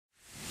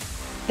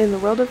In the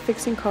world of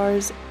fixing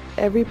cars,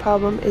 every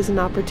problem is an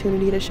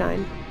opportunity to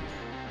shine.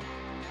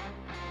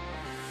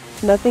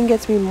 Nothing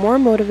gets me more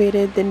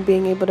motivated than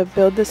being able to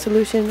build the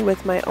solution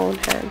with my own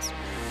hands.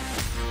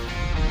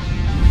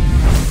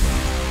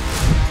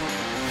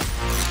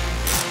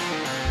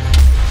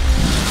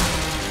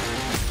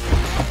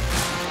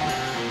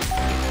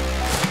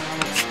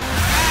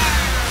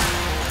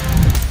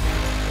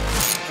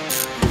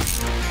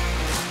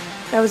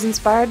 I was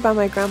inspired by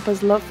my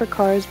grandpa's love for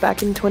cars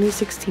back in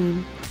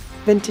 2016.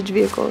 Vintage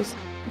vehicles,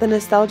 the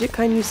nostalgic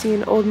kind you see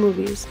in old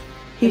movies.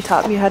 He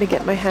taught me how to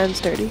get my hands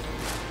dirty.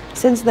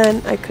 Since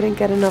then, I couldn't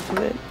get enough of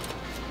it.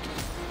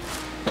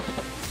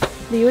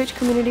 The UH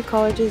community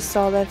colleges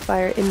saw that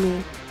fire in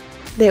me.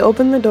 They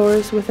opened the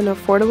doors with an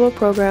affordable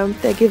program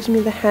that gives me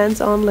the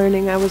hands-on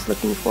learning I was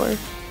looking for.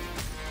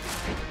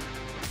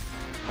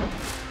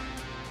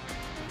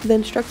 The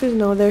instructors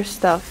know their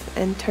stuff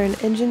and turn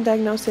engine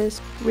diagnosis,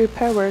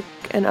 repair work,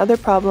 and other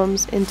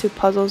problems into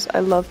puzzles I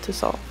love to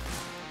solve.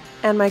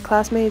 And my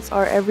classmates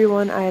are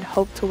everyone I had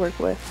hoped to work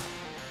with.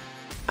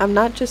 I'm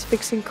not just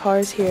fixing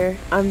cars here,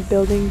 I'm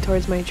building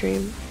towards my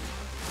dream.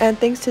 And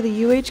thanks to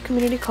the UH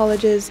community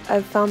colleges,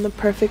 I've found the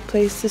perfect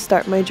place to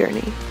start my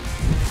journey.